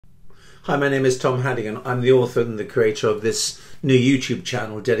Hi, my name is Tom Haddigan. I'm the author and the creator of this new YouTube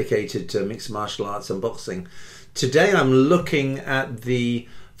channel dedicated to mixed martial arts and boxing. Today I'm looking at the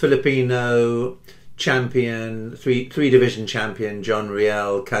Filipino champion, three division champion, John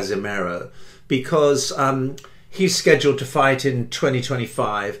Riel Casimero, because he's scheduled to fight in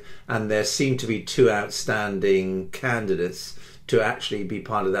 2025 and there seem to be two outstanding candidates to actually be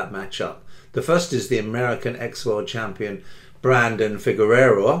part of that matchup. The first is the American ex-world champion Brandon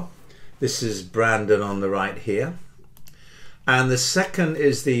Figueora. This is Brandon on the right here. And the second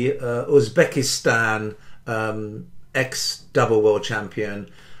is the Uzbekistan ex-double world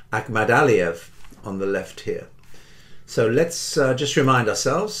champion Akhmadaliev on the left here. So let's just remind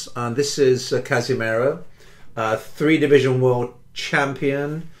ourselves. This is Casimero, three division world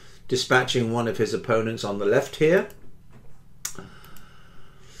champion, dispatching one of his opponents on the left here.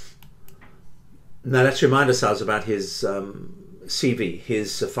 Now let's remind ourselves about his CV,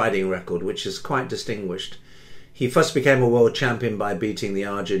 his fighting record, which is quite distinguished. He first became a world champion by beating the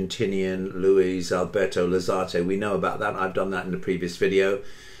Argentinian Luis Alberto Lazarte. We know about that. I've done that in the previous video.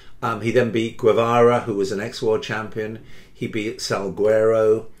 He then beat Guevara, who was an ex-world champion. He beat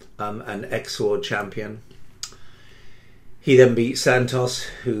Salguero, an ex-world champion. He then beat Santos,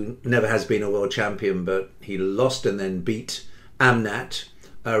 who never has been a world champion, but he lost and then beat Amnat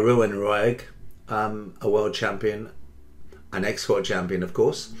Ruenroeg, a world champion, an ex-world champion, of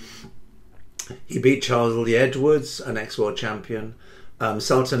course. He beat Charlie Edwards, an ex-world champion.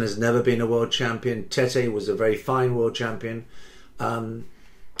 Sultan has never been a world champion. Tete was a very fine world champion.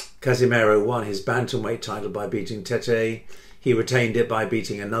 Casimero won his bantamweight title by beating Tete. He retained it by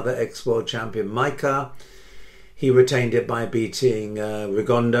beating another ex-world champion, Micah. He retained it by beating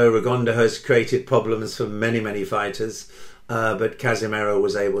Rigondo. Rigondo has created problems for many fighters, but Casimero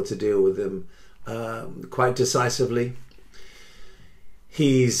was able to deal with them quite decisively.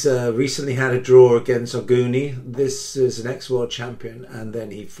 He's recently had a draw against Oguni. This is an ex-world champion, and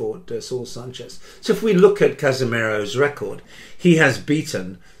then he fought Saul Sanchez. So if we look at Casimero's record, he has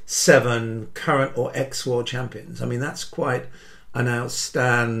beaten 7 current or ex-world champions. I mean, that's quite an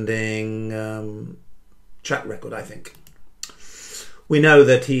outstanding track record, I think. We know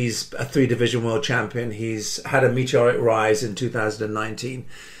that he's a 3-division world champion. He's had a meteoric rise in 2019.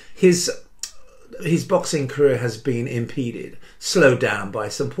 His boxing career has been impeded, slowed down by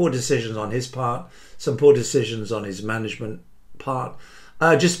some poor decisions on his part, some poor decisions on his management part,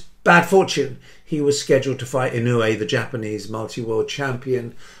 just bad fortune. He was scheduled to fight Inoue, the Japanese multi-world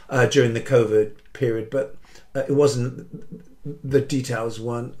champion, during the COVID period, but it wasn't, the details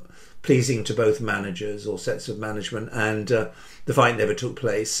weren't pleasing to both managers or sets of management, and the fight never took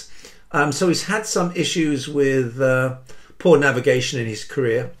place. So he's had some issues with poor navigation in his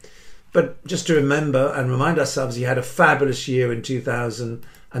career. But just to remember and remind ourselves, he had a fabulous year in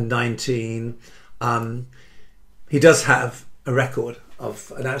 2019. He does have a record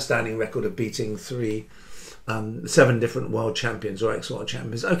of an outstanding record of beating 7 different world champions or ex-world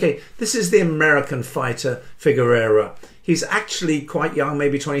champions. Okay, this is the American fighter Figueora. He's actually quite young,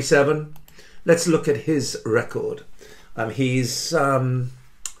 maybe 27. Let's look at his record. He's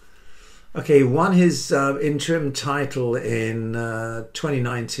okay, he won his interim title in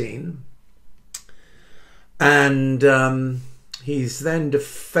 2019, and he's then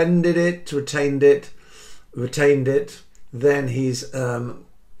defended it, retained it. Then he's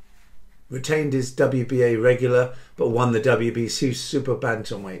retained his WBA regular, but won the WBC super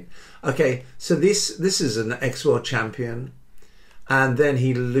bantamweight. Okay, so this is an ex-world champion, and then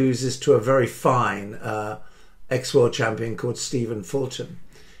he loses to a very fine ex-world champion called Stephen Fulton.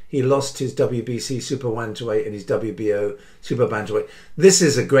 He lost his WBC Super Bantamweight and his WBO Super Bantamweight. This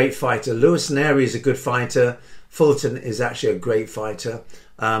is a great fighter. Luis Neri is a good fighter. Fulton is actually a great fighter.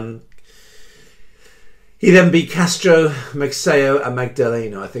 He then beat Castro, Maxeo and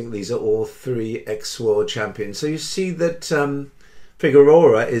Magdaleno. I think these are all 3 ex-world champions. So you see that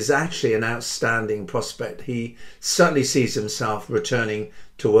Figueora is actually an outstanding prospect. He certainly sees himself returning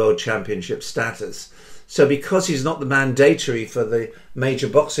to world championship status. So because he's not the mandatory for the major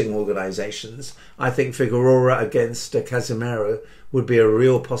boxing organizations, I think Figueora against Casimero would be a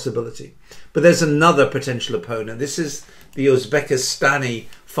real possibility. But there's another potential opponent. This is the Uzbekistani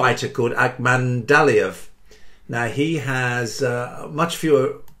fighter called Akhmadaliev. Now he has much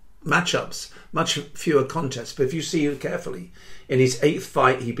fewer matchups, much fewer contests. But if you see carefully, in his 8th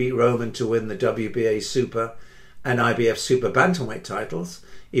fight, he beat Roman to win the WBA Super and IBF Super Bantamweight titles.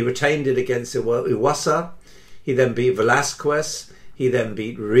 He retained it against Iwasa. He then beat Velasquez. He then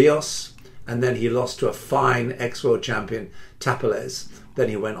beat Rios. And then he lost to a fine ex-world champion, Tapales. Then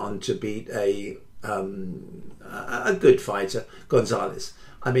he went on to beat a good fighter, Gonzalez.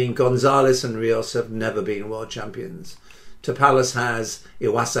 I mean, Gonzalez and Rios have never been world champions. Tapalas has,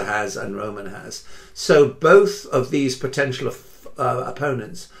 Iwasa has, and Roman has. So both of these potential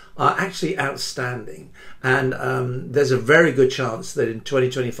opponents are actually outstanding. And there's a very good chance that in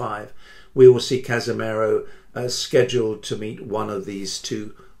 2025 we will see Casimero scheduled to meet one of these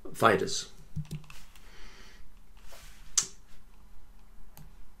two fighters.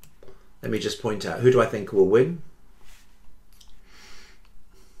 Let me just point out, who do I think will win?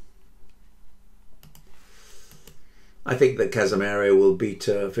 I think that Casimero will beat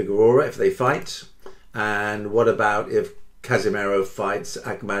Figueora if they fight. And what about if Casimero fights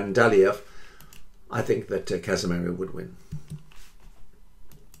Akhmadaliev? I think that Casimero would win.